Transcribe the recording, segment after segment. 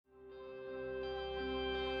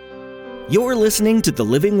You're listening to The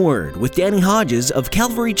Living Word with Danny Hodges of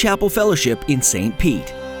Calvary Chapel Fellowship in St.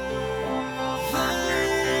 Pete.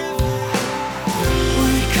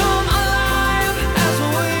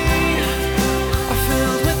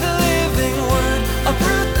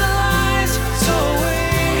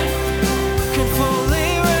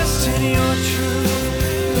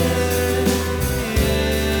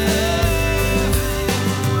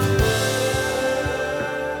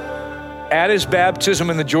 At his baptism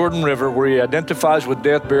in the Jordan River, where he identifies with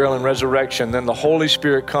death, burial, and resurrection, then the Holy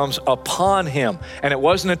Spirit comes upon him. And it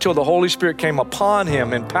wasn't until the Holy Spirit came upon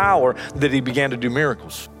him in power that he began to do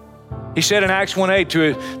miracles. He said in Acts 1:8 to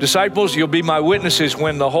his disciples, "You'll be my witnesses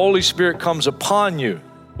when the Holy Spirit comes upon you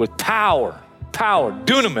with power,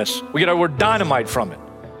 dunamis." We get our word dynamite from it.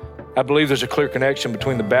 I believe there's a clear connection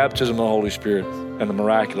between the baptism of the Holy Spirit and the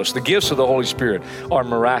miraculous. The gifts of the Holy Spirit are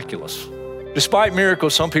miraculous. Despite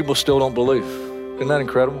miracles, some people still don't believe. Isn't that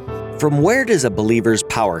incredible? From where does a believer's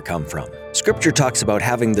power come from? Scripture talks about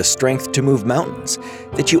having the strength to move mountains,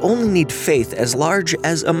 that you only need faith as large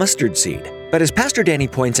as a mustard seed. But as Pastor Danny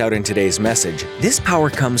points out in today's message, this power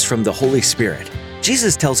comes from the Holy Spirit.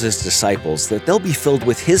 Jesus tells his disciples that they'll be filled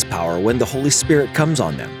with his power when the Holy Spirit comes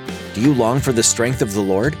on them. Do you long for the strength of the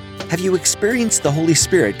Lord? Have you experienced the Holy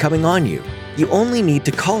Spirit coming on you? You only need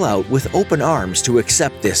to call out with open arms to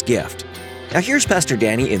accept this gift. Now here's Pastor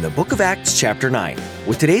Danny in the book of Acts chapter 9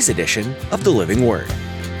 with today's edition of The Living Word. To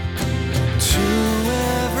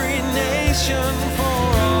every nation for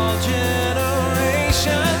all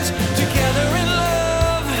generations, together in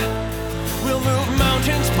love, we'll move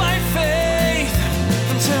mountains by faith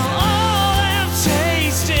until all have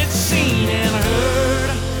tasted, seen, and heard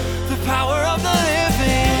the power of the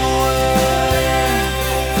living word.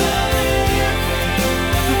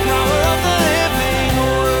 The power of the living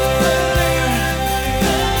word.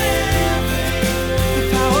 The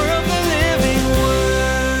power of the living word.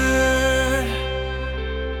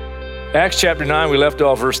 Acts chapter 9, we left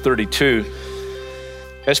off verse 32.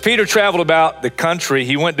 As Peter traveled about the country,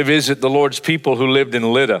 he went to visit the Lord's people who lived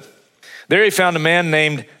in Lydda. There he found a man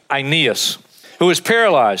named Aeneas, who was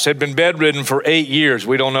paralyzed, had been bedridden for 8 years.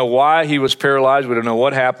 We don't know why he was paralyzed. We don't know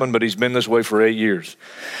what happened, but he's been this way for 8 years.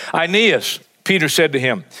 Aeneas, Peter said to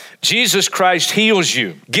him, "Jesus Christ heals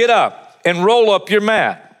you. Get up and roll up your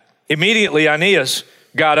mat." Immediately Aeneas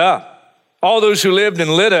got up. All those who lived in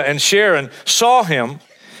Lydda and Sharon saw him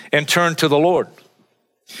and turned to the Lord.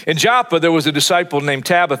 In Joppa, there was a disciple named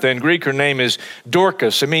Tabitha. In Greek, her name is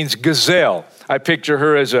Dorcas. It means gazelle. I picture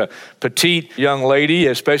her as a petite young lady,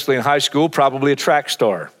 especially in high school, probably a track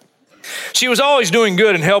star. She was always doing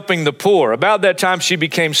good and helping the poor. About that time, she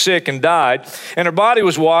became sick and died, and her body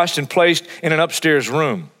was washed and placed in an upstairs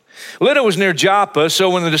room. Lydda was near Joppa, so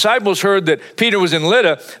when the disciples heard that Peter was in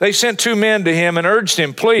Lydda, they sent 2 men to him and urged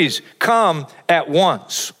him, "Please come at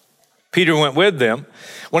once." Peter went with them.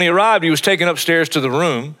 When he arrived, he was taken upstairs to the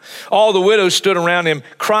room. All the widows stood around him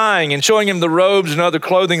crying and showing him the robes and other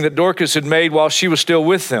clothing that Dorcas had made while she was still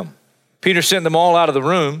with them. Peter sent them all out of the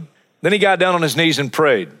room. Then he got down on his knees and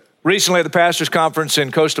prayed. Recently at the pastor's conference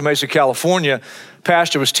in Costa Mesa, California,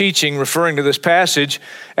 pastor was teaching, referring to this passage,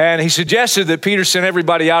 and he suggested that Peter sent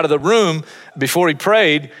everybody out of the room before he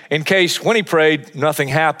prayed, in case when he prayed, nothing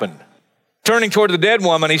happened. Turning toward the dead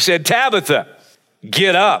woman, he said, "Tabitha,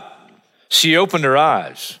 get up." She opened her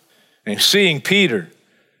eyes, and seeing Peter,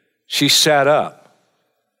 she sat up.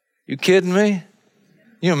 You kidding me?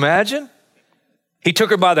 You imagine? He took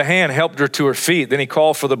her by the hand, helped her to her feet. Then he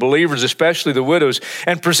called for the believers, especially the widows,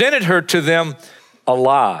 and presented her to them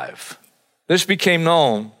alive. This became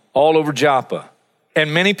known all over Joppa,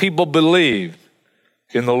 and many people believed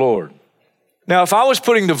in the Lord. Now, if I was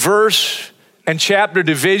putting the verse and chapter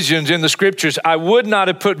divisions in the scriptures, I would not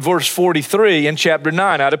have put verse 43 in chapter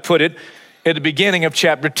 9. I'd have put it at the beginning of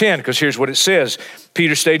chapter 10, because here's what it says.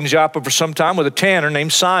 Peter stayed in Joppa for some time with a tanner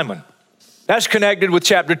named Simon. That's connected with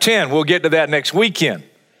chapter 10. We'll get to that next weekend.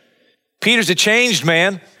 Peter's a changed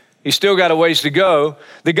man. He's still got a ways to go.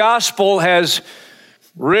 The gospel has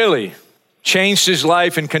really changed his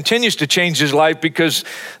life and continues to change his life, because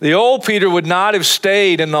the old Peter would not have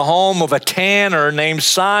stayed in the home of a tanner named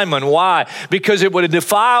Simon. Why? Because it would have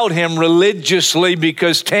defiled him religiously,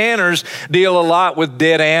 because tanners deal a lot with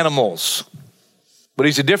dead animals. But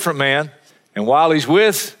he's a different man. And while he's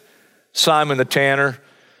with Simon the tanner,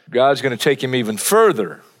 God's going to take him even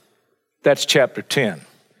further. That's chapter 10.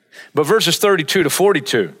 But verses 32 to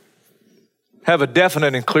 42 have a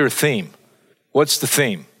definite and clear theme. What's the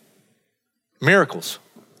theme? Miracles.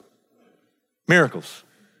 Miracles.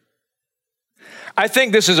 I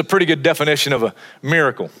think this is a pretty good definition of a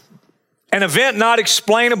miracle. An event not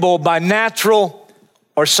explainable by natural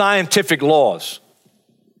or scientific laws.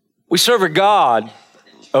 We serve a God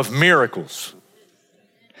of miracles.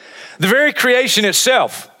 The very creation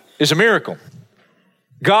itself is a miracle.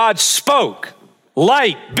 God spoke,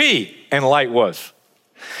 light be, and light was.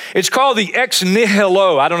 It's called the ex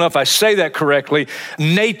nihilo, I don't know if I say that correctly,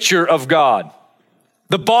 nature of God.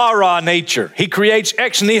 The bara nature. He creates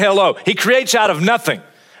ex nihilo. He creates out of nothing.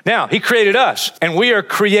 Now, he created us, and we are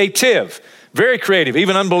creative, very creative,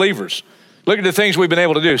 even unbelievers. Look at the things we've been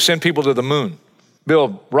able to do. Send people to the moon,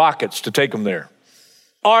 build rockets to take them there.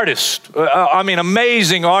 Artists,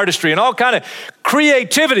 amazing artistry and all kind of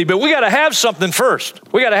creativity, but we got to have something first.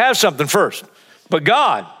 We got to have something first. But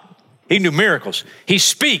God, he knew miracles. He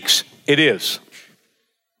speaks, it is.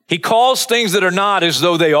 He calls things that are not as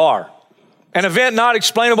though they are. An event not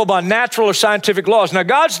explainable by natural or scientific laws. Now,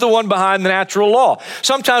 God's the one behind the natural law.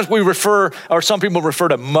 Sometimes some people refer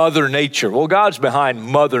to Mother Nature. Well, God's behind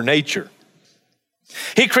Mother Nature.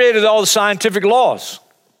 He created all the scientific laws,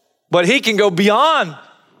 but he can go beyond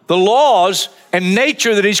the laws and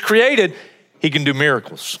nature that he's created. He can do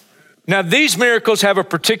miracles. Now, these miracles have a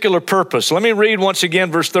particular purpose. Let me read once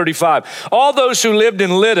again, verse 35. All those who lived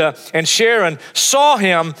in Lydda and Sharon saw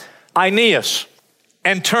him, Aeneas,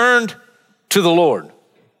 and turned to the Lord.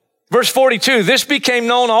 Verse 42, this became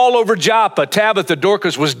known all over Joppa. Tabitha,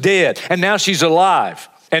 Dorcas, was dead, and now she's alive.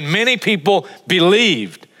 And many people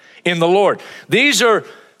believed in the Lord. These are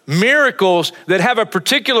miracles that have a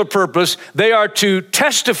particular purpose. They are to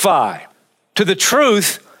testify to the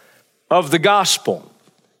truth of the gospel.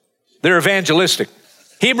 They're evangelistic.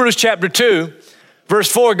 Hebrews chapter 2,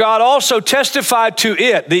 verse 4, God also testified to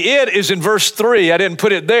it. The it is in verse 3. I didn't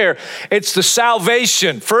put it there. It's the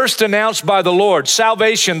salvation first announced by the Lord.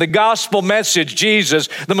 Salvation, the gospel message, Jesus,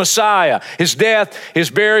 the Messiah, his death, his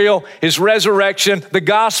burial, his resurrection, the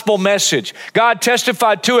gospel message. God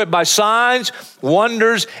testified to it by signs,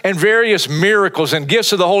 wonders, and various miracles and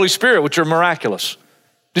gifts of the Holy Spirit, which are miraculous,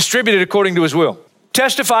 distributed according to his will.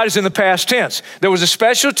 Testified is in the past tense. There was a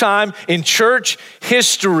special time in church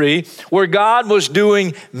history where God was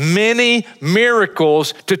doing many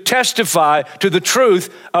miracles to testify to the truth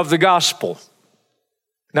of the gospel.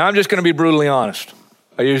 Now, I'm just going to be brutally honest.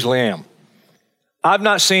 I usually am. I've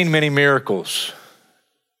not seen many miracles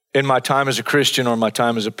in my time as a Christian or my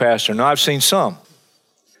time as a pastor. No, I've seen some.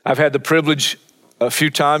 I've had the privilege a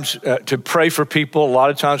few times to pray for people, a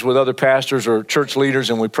lot of times with other pastors or church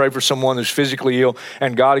leaders, and we pray for someone who's physically ill,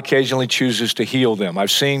 and God occasionally chooses to heal them.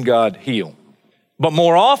 I've seen God heal. But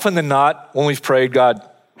more often than not, when we've prayed, God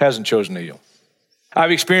hasn't chosen to heal.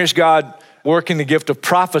 I've experienced God working the gift of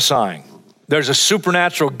prophesying. There's a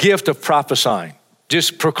supernatural gift of prophesying.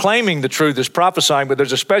 Just proclaiming the truth is prophesying, but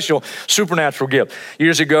there's a special supernatural gift.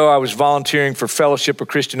 Years ago, I was volunteering for Fellowship of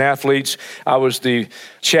Christian Athletes. I was the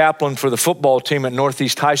chaplain for the football team at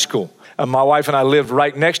Northeast High School. My wife and I lived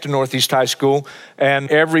right next to Northeast High School,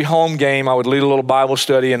 and every home game I would lead a little Bible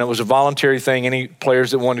study, and it was a voluntary thing. Any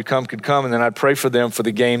players that wanted to come could come, and then I'd pray for them for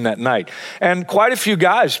the game that night. And quite a few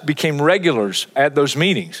guys became regulars at those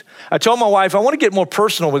meetings. I told my wife, I want to get more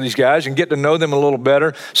personal with these guys and get to know them a little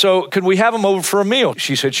better, so could we have them over for a meal?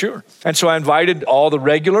 She said, sure. And so I invited all the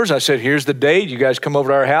regulars. I said, here's the date. You guys come over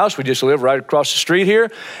to our house. We just live right across the street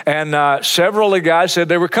here. And several of the guys said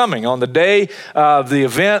they were coming. On the day of the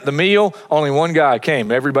event, the meal, only one guy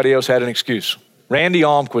came. Everybody else had an excuse. Randy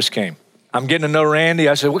Almquist came. I'm getting to know Randy.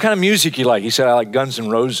 I said, what kind of music you like? He said, I like Guns N'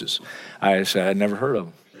 Roses. I said, I'd never heard of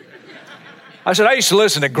him. I said, I used to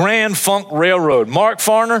listen to Grand Funk Railroad. Mark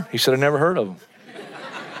Farner? He said, I never heard of him.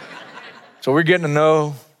 So we're getting to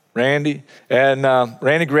know Randy. And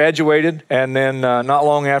Randy graduated, and then not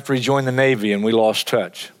long after he joined the Navy, and we lost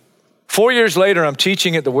touch. 4 years later, I'm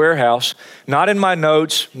teaching at the warehouse, not in my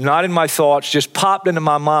notes, not in my thoughts, just popped into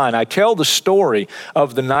my mind. I tell the story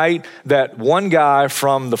of the night that one guy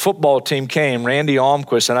from the football team came, Randy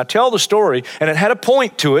Almquist, and I tell the story, and it had a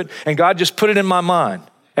point to it, and God just put it in my mind.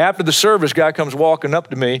 After the service, guy comes walking up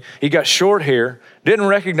to me. He got short hair, didn't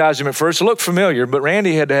recognize him at first, it looked familiar, but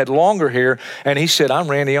Randy had longer hair, and he said,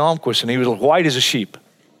 I'm Randy Almquist, and he was white as a sheep.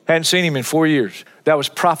 Hadn't seen him in 4 years. That was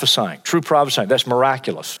prophesying, true prophesying. That's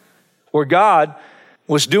miraculous. Where God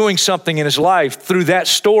was doing something in his life through that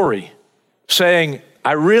story, saying,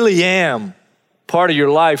 I really am part of your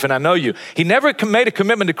life and I know you. He never made a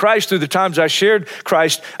commitment to Christ through the times I shared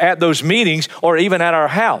Christ at those meetings or even at our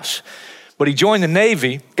house. But he joined the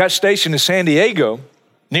Navy, got stationed in San Diego.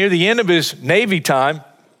 Near the end of his Navy time,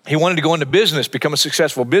 he wanted to go into business, become a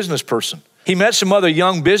successful business person. He met some other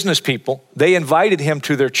young business people. They invited him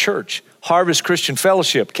to their church, Harvest Christian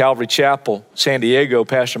Fellowship, Calvary Chapel, San Diego,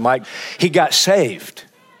 Pastor Mike. He got saved.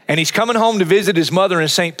 And he's coming home to visit his mother in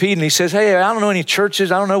St. Pete, and he says, hey, I don't know any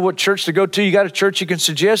churches. I don't know what church to go to. You got a church you can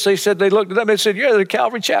suggest? They said, they looked it up and said, yeah, the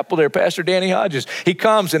Calvary Chapel there, Pastor Danny Hodges. He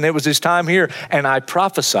comes, and it was his time here, and I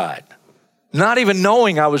prophesied, not even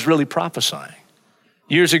knowing I was really prophesying.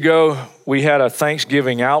 Years ago, we had a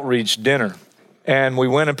Thanksgiving outreach dinner. And we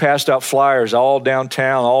went and passed out flyers all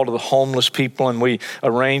downtown, all to the homeless people, and we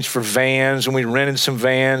arranged for vans, and we rented some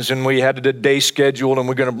vans, and we had a day scheduled, and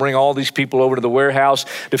we're going to bring all these people over to the warehouse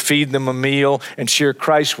to feed them a meal and share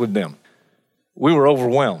Christ with them. We were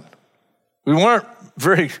overwhelmed. We weren't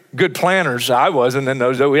very good planners. I wasn't in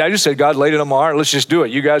those days. I just said, God laid it on my heart. Let's just do it.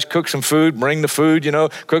 You guys cook some food, bring the food,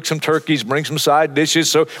 cook some turkeys, bring some side dishes.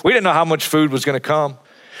 So we didn't know how much food was going to come.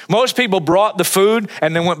 Most people brought the food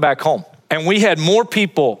and then went back home. And we had more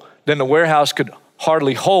people than the warehouse could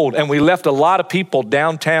hardly hold. And we left a lot of people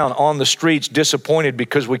downtown on the streets disappointed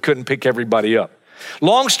because we couldn't pick everybody up.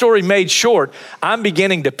 Long story made short, I'm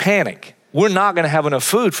beginning to panic. We're not going to have enough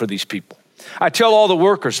food for these people. I tell all the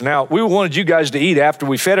workers, now, we wanted you guys to eat after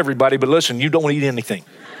we fed everybody, but listen, you don't eat anything.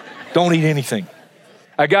 Don't eat anything.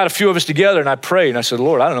 I got a few of us together and I prayed and I said,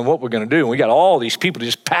 Lord, I don't know what we're going to do. And we got all these people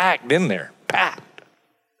just packed in there, packed.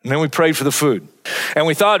 And then we prayed for the food. And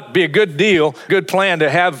we thought it'd be a good deal, good plan to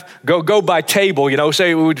have go by table,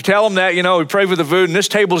 say we would tell them that, we pray for the food and this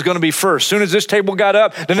table's going to be first. As soon as this table got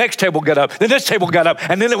up, the next table got up, then this table got up.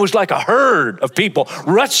 And then it was like a herd of people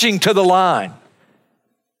rushing to the line.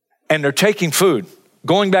 And they're taking food,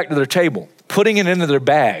 going back to their table, putting it into their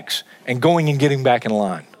bags and going and getting back in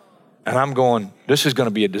line. And I'm going, this is going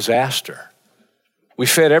to be a disaster. We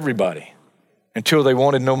fed everybody until they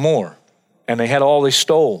wanted no more. And they had all they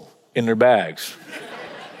stole in their bags.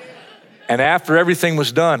 And after everything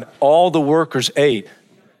was done, all the workers ate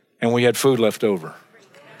and we had food left over.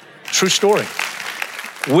 True story.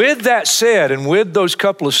 With that said, and with those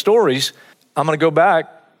couple of stories, I'm going to go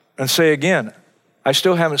back and say again, I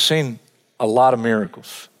still haven't seen a lot of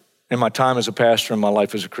miracles in my time as a pastor and my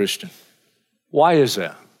life as a Christian. Why is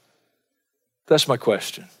that? That's my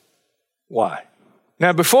question. Why?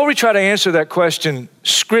 Now, before we try to answer that question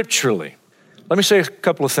scripturally, let me say a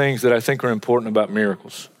couple of things that I think are important about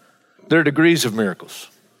miracles. There are degrees of miracles.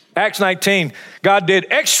 Acts 19, God did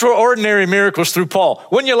extraordinary miracles through Paul.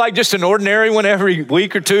 Wouldn't you like just an ordinary one every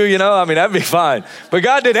week or two, that'd be fine. But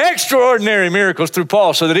God did extraordinary miracles through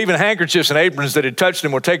Paul so that even handkerchiefs and aprons that had touched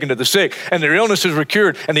him were taken to the sick and their illnesses were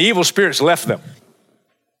cured and the evil spirits left them.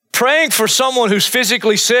 Praying for someone who's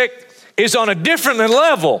physically sick is on a different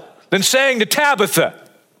level than saying to Tabitha,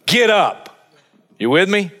 get up. You with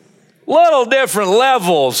me? Little different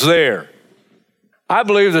levels there. I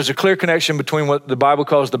believe there's a clear connection between what the Bible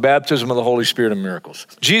calls the baptism of the Holy Spirit and miracles.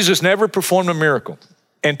 Jesus never performed a miracle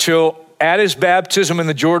until at his baptism in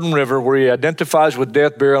the Jordan River, where he identifies with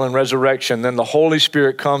death, burial, and resurrection. Then the Holy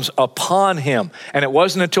Spirit comes upon him. And it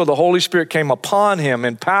wasn't until the Holy Spirit came upon him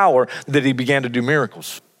in power that he began to do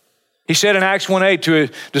miracles. He said in Acts 1:8 to his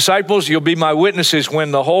disciples, you'll be my witnesses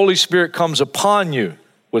when the Holy Spirit comes upon you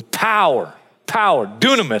with power,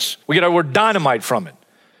 dunamis. We get our word dynamite from it.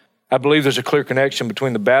 I believe there's a clear connection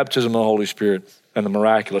between the baptism of the Holy Spirit and the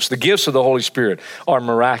miraculous. The gifts of the Holy Spirit are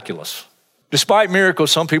miraculous. Despite miracles,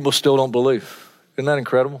 some people still don't believe. Isn't that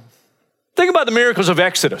incredible? Think about the miracles of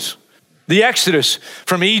Exodus. The Exodus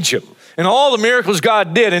from Egypt and all the miracles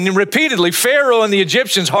God did. And repeatedly, Pharaoh and the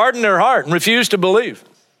Egyptians hardened their heart and refused to believe.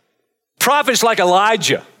 Prophets like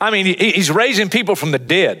Elijah. He's raising people from the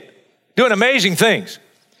dead, doing amazing things.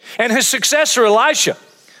 And his successor, Elisha,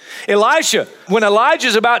 when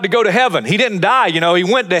Elijah's about to go to heaven, he didn't die, he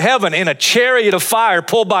went to heaven in a chariot of fire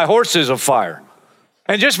pulled by horses of fire.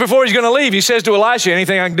 And just before he's going to leave, he says to Elisha,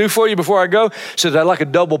 anything I can do for you before I go? He says, I'd like a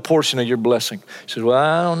double portion of your blessing. He says, well,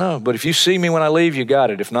 I don't know, but if you see me when I leave, you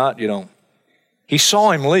got it. If not, you don't. He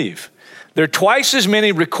saw him leave. There are twice as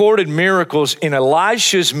many recorded miracles in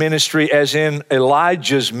Elisha's ministry as in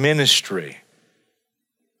Elijah's ministry.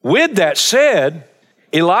 With that said,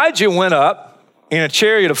 Elijah went up in a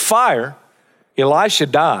chariot of fire. Elisha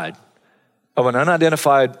died of an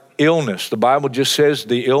unidentified illness. The Bible just says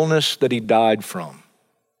the illness that he died from.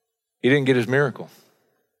 He didn't get his miracle.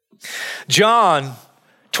 John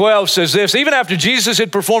 12 says this, even after Jesus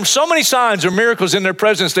had performed so many signs or miracles in their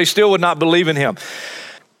presence, they still would not believe in him.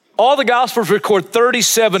 All the Gospels record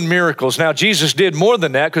 37 miracles. Now, Jesus did more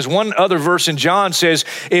than that because one other verse in John says,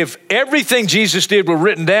 if everything Jesus did were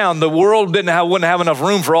written down, the world wouldn't have enough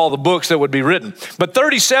room for all the books that would be written. But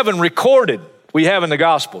 37 recorded we have in the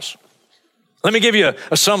Gospels. Let me give you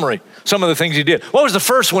a summary, some of the things he did. What was the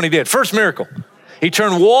first one he did? First miracle. He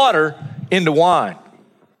turned water into wine.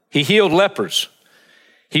 He healed lepers.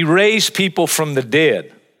 He raised people from the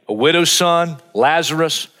dead. a widow's son,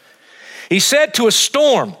 Lazarus. He said to a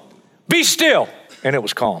storm, "Be still," and it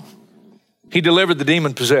was calm. He delivered the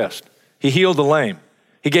demon-possessed. He healed the lame.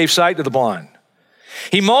 He gave sight to the blind.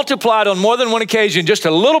 He multiplied on more than one occasion just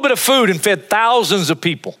a little bit of food and fed thousands of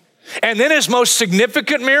people. And then his most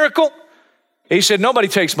significant miracle, he said, "Nobody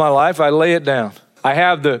takes my life, I lay it down. I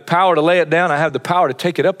have the power to lay it down, I have the power to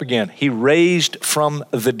take it up again." He raised from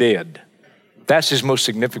the dead. That's his most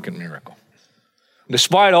significant miracle.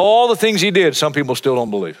 Despite all the things he did, some people still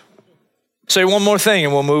don't believe. Say one more thing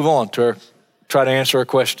and we'll move on to try to answer our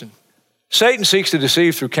question. Satan seeks to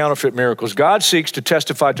deceive through counterfeit miracles. God seeks to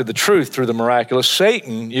testify to the truth through the miraculous.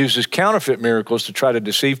 Satan uses counterfeit miracles to try to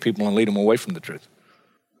deceive people and lead them away from the truth.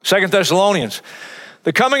 2 Thessalonians,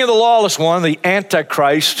 the coming of the lawless one, the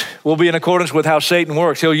Antichrist, will be in accordance with how Satan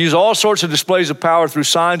works. He'll use all sorts of displays of power through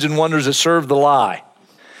signs and wonders that serve the lie.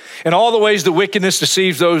 In all the ways that wickedness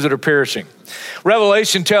deceives those that are perishing.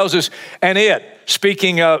 Revelation tells us, and it,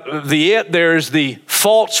 speaking of the it, there's the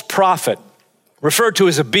false prophet, referred to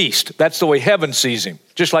as a beast. That's the way heaven sees him,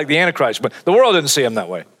 just like the Antichrist. But the world doesn't see him that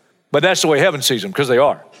way. But that's the way heaven sees him, because they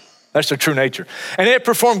are. That's their true nature. And it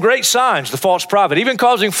performed great signs, the false prophet, even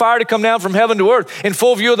causing fire to come down from heaven to earth in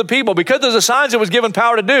full view of the people. Because of the signs it was given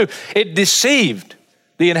power to do, it deceived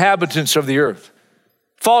the inhabitants of the earth.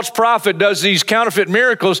 False prophet does these counterfeit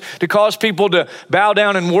miracles to cause people to bow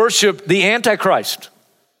down and worship the Antichrist.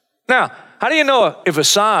 Now, how do you know if a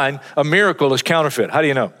sign, a miracle is counterfeit? How do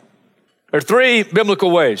you know? There are three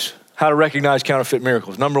biblical ways how to recognize counterfeit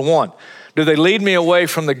miracles. Number one, do they lead me away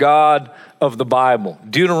from the God of the Bible?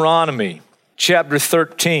 Deuteronomy chapter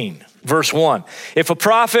 13, verse 1. If a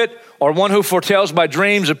prophet or one who foretells by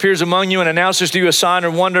dreams appears among you and announces to you a sign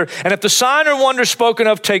or wonder, and if the sign or wonder spoken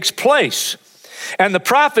of takes place, and the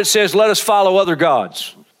prophet says, "Let us follow other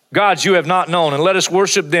gods you have not known, and let us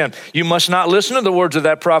worship them," you must not listen to the words of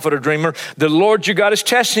that prophet or dreamer. The Lord your God is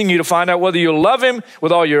testing you to find out whether you'll love him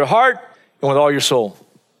with all your heart and with all your soul.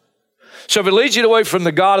 So if it leads you away from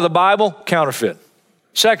the God of the Bible, counterfeit.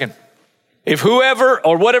 Second, if whoever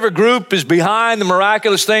or whatever group is behind the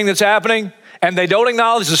miraculous thing that's happening, and they don't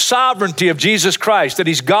acknowledge the sovereignty of Jesus Christ, that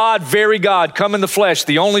he's God, very God, come in the flesh,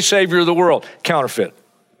 the only Savior of the world, counterfeit.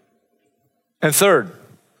 And third,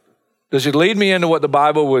 does it lead me into what the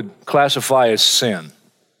Bible would classify as sin?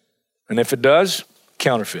 And if it does,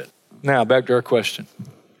 counterfeit. Now, back to our question.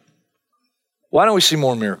 Why don't we see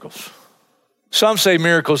more miracles? Some say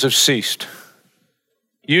miracles have ceased.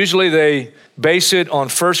 Usually they base it on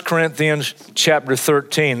 1 Corinthians chapter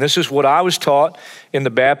 13. This is what I was taught in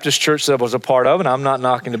the Baptist church that I was a part of, and I'm not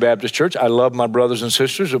knocking the Baptist church. I love my brothers and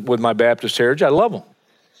sisters with my Baptist heritage. I love them.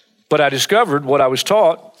 But I discovered what I was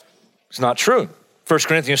taught is not true. 1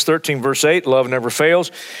 Corinthians 13, verse 8, love never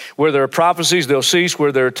fails. Where there are prophecies, they'll cease.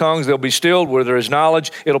 Where there are tongues, they'll be stilled. Where there is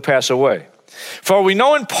knowledge, it'll pass away. For we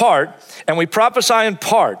know in part, and we prophesy in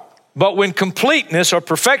part. But when completeness or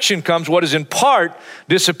perfection comes, what is in part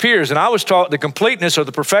disappears. And I was taught the completeness or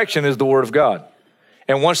the perfection is the Word of God.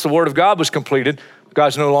 And once the Word of God was completed,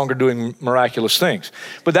 God's no longer doing miraculous things.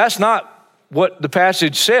 But that's not what the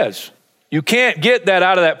passage says. You can't get that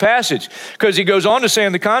out of that passage, because he goes on to say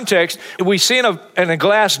in the context, we see in a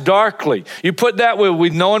glass darkly. You put that where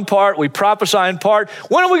we know in part, we prophesy in part.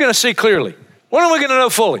 When are we going to see clearly? When are we going to know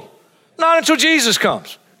fully? Not until Jesus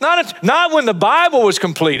comes. Not when the Bible was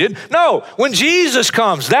completed. No, when Jesus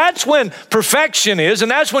comes. That's when perfection is, and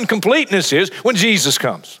that's when completeness is, when Jesus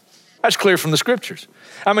comes. That's clear from the scriptures.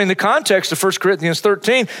 I mean, the context of 1 Corinthians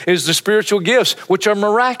 13 is the spiritual gifts, which are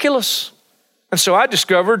miraculous. And so I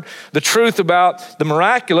discovered the truth about the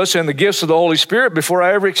miraculous and the gifts of the Holy Spirit before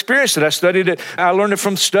I ever experienced it. I studied it. I learned it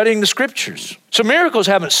from studying the scriptures. So miracles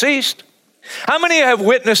haven't ceased. How many have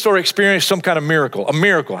witnessed or experienced some kind of miracle? A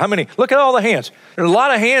miracle. How many? Look at all the hands. There are a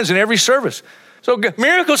lot of hands in every service. So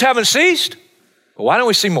miracles haven't ceased. But why don't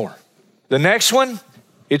we see more? The next one,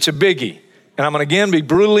 it's a biggie. And I'm going to again be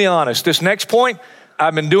brutally honest. This next point,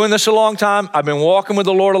 I've been doing this a long time. I've been walking with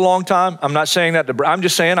the Lord a long time. I'm not saying that I'm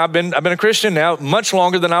just saying I've been a Christian now much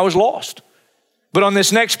longer than I was lost. But on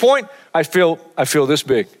this next point, I feel this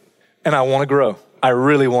big, and I want to grow. I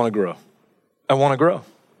really want to grow. I want to grow.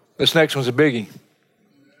 This next one's a biggie.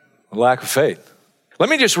 A lack of faith. Let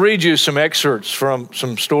me just read you some excerpts from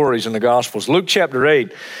some stories in the Gospels. Luke chapter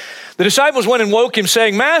 8. The disciples went and woke him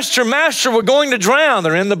saying, "Master, Master, we're going to drown."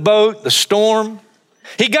 They're in the boat, the storm.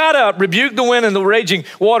 He got up, rebuked the wind and the raging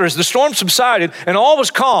waters. The storm subsided and all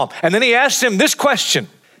was calm. And then he asked them this question: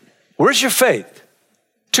 "Where's your faith?"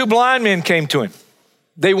 2 blind men came to him.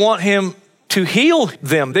 They want him to heal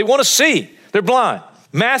them. They want to see. They're blind.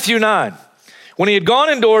 Matthew 9. When he had gone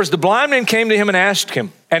indoors, the blind men came to him and asked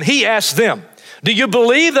him, and he asked them, Do you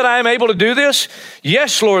believe that I am able to do this?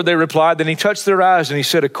 Yes, Lord, they replied. Then he touched their eyes and he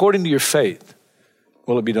said, according to your faith,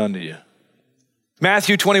 will it be done to you?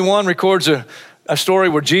 Matthew 21 records a story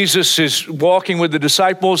where Jesus is walking with the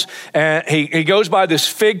disciples and he goes by this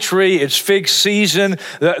fig tree. It's fig season.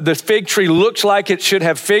 The fig tree looks like it should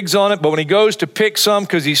have figs on it, but when he goes to pick some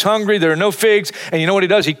because he's hungry, there are no figs. And you know what he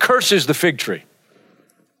does? He curses the fig tree.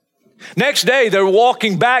 Next day, they're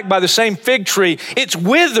walking back by the same fig tree. It's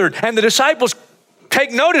withered, and the disciples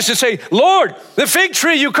take notice and say, Lord, the fig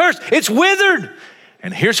tree you cursed, it's withered.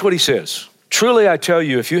 And here's what he says. Truly, I tell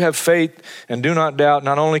you, if you have faith and do not doubt,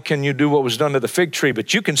 not only can you do what was done to the fig tree,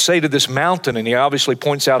 but you can say to this mountain, and he obviously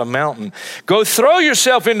points out a mountain, go throw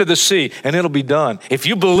yourself into the sea, and it'll be done. If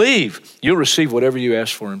you believe, you'll receive whatever you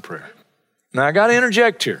ask for in prayer. Now, I got to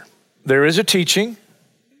interject here. There is a teaching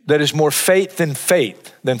that is more faith than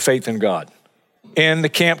faith in God. In the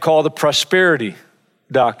camp called the prosperity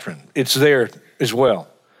doctrine, it's there as well,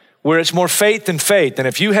 where it's more faith than faith. And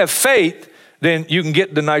if you have faith, then you can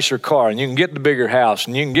get the nicer car and you can get the bigger house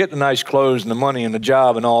and you can get the nice clothes and the money and the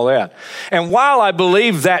job and all that. And while I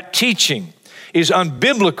believe that teaching is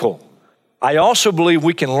unbiblical, I also believe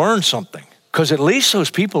we can learn something, because at least those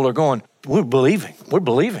people are going, we're believing.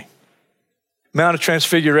 Mount of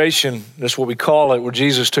Transfiguration, that's what we call it, where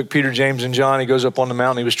Jesus took Peter, James, and John. He goes up on the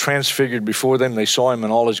mountain. He was transfigured before them. They saw him in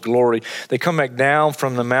all his glory. They come back down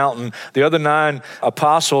from the mountain. The other 9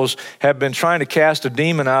 apostles have been trying to cast a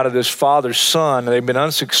demon out of this father's son. They've been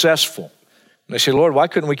unsuccessful. They say, Lord, why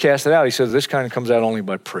couldn't we cast it out? He says, this kind comes out only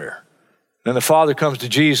by prayer. Then the father comes to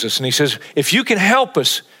Jesus and he says, if you can help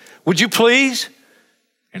us, would you please?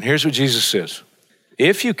 And here's what Jesus says.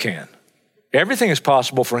 If you can, everything is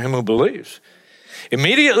possible for him who believes.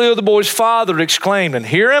 Immediately the boy's father exclaimed, and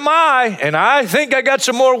here am I, and I think I got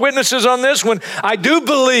some more witnesses on this one. I do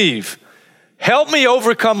believe. Help me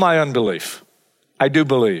overcome my unbelief. I do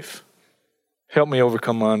believe. Help me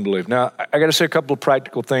overcome my unbelief. Now, I got to say a couple of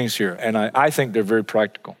practical things here, and I think they're very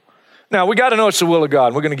practical. Now, we got to know it's the will of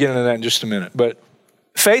God. We're going to get into that in just a minute, but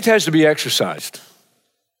faith has to be exercised.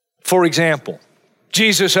 For example,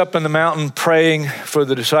 Jesus up in the mountain praying for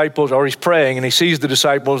the disciples, or he's praying and he sees the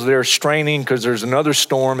disciples, they're straining because there's another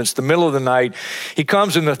storm. It's the middle of the night. He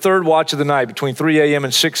comes in the third watch of the night between 3 a.m.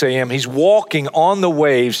 and 6 a.m. He's walking on the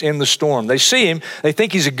waves in the storm. They see him. They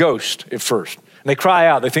think he's a ghost at first. And they cry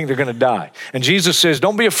out. They think they're going to die. And Jesus says,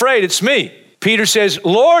 don't be afraid. It's me. Peter says,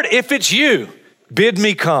 Lord, if it's you, bid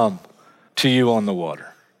me come to you on the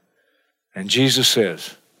water. And Jesus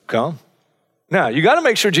says, come. Now, you got to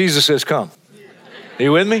make sure Jesus says, come. Are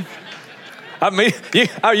you with me? Are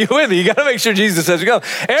you with me? You got to make sure Jesus says go.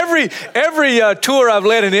 Every tour I've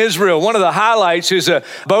led in Israel, one of the highlights is a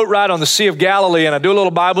boat ride on the Sea of Galilee, and I do a little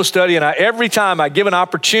Bible study, and every time I give an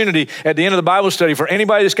opportunity at the end of the Bible study for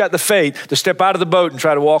anybody that's got the faith to step out of the boat and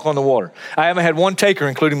try to walk on the water. I haven't had one taker,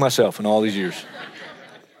 including myself, in all these years.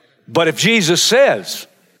 But if Jesus says,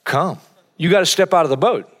 come, you got to step out of the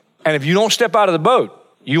boat. And if you don't step out of the boat,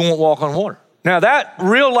 you won't walk on water. Now, that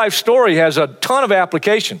real life story has a ton of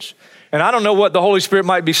applications. And I don't know what the Holy Spirit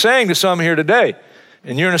might be saying to some here today.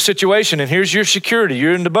 And you're in a situation, and here's your security.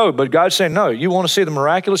 You're in the boat. But God's saying, no, you want to see the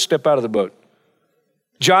miraculous? Step out of the boat.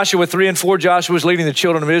 Joshua 3 and 4, Joshua is leading the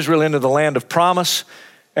children of Israel into the land of promise.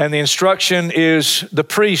 And the instruction is the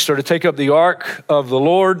priests are to take up the ark of the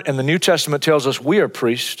Lord. And the New Testament tells us we are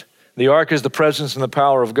priests. The ark is the presence and the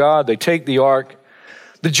power of God. They take the ark.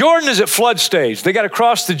 The Jordan is at flood stage. They got to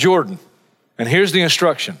cross the Jordan. And here's the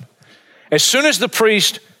instruction. As soon as the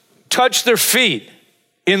priest touch their feet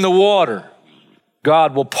in the water,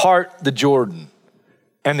 God will part the Jordan.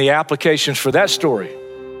 And the applications for that story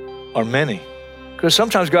are many. Because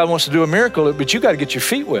sometimes God wants to do a miracle, but you got to get your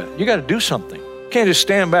feet wet. You got to do something. You can't just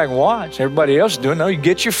stand back and watch. Everybody else is doing it. No, you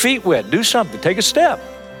get your feet wet. Do something. Take a step.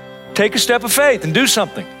 Take a step of faith and do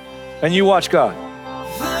something. And you watch God.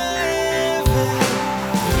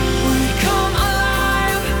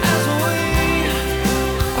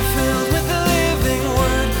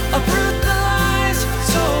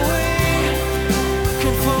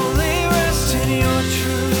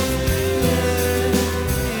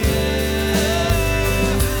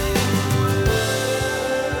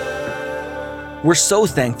 We're so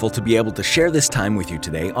thankful to be able to share this time with you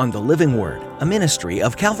today on The Living Word, a ministry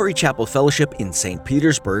of Calvary Chapel Fellowship in St.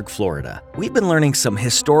 Petersburg, Florida. We've been learning some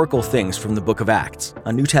historical things from the book of Acts,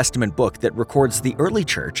 a New Testament book that records the early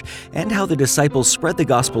church and how the disciples spread the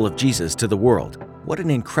gospel of Jesus to the world. What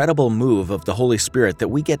an incredible move of the Holy Spirit that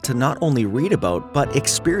we get to not only read about, but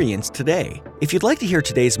experience today. If you'd like to hear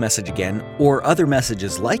today's message again, or other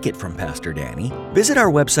messages like it from Pastor Danny, visit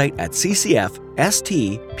our website at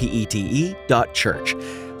ccfstpete.church.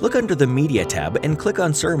 look under the Media tab and click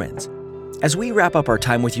on Sermons. As we wrap up our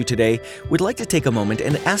time with you today, we'd like to take a moment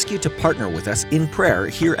and ask you to partner with us in prayer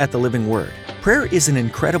here at the Living Word. Prayer is an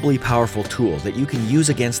incredibly powerful tool that you can use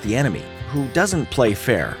against the enemy, who doesn't play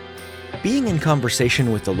fair. Being in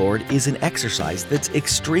conversation with the Lord is an exercise that's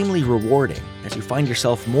extremely rewarding as you find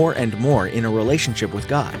yourself more and more in a relationship with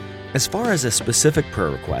God. As far as a specific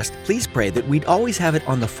prayer request, please pray that we'd always have it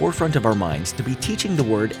on the forefront of our minds to be teaching the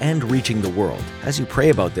Word and reaching the world. As you pray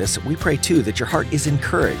about this, we pray too that your heart is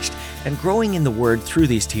encouraged and growing in the Word through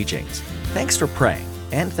these teachings. Thanks for praying,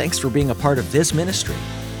 and thanks for being a part of this ministry.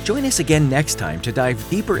 Join us again next time to dive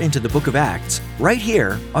deeper into the book of Acts, right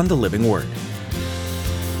here on the Living Word.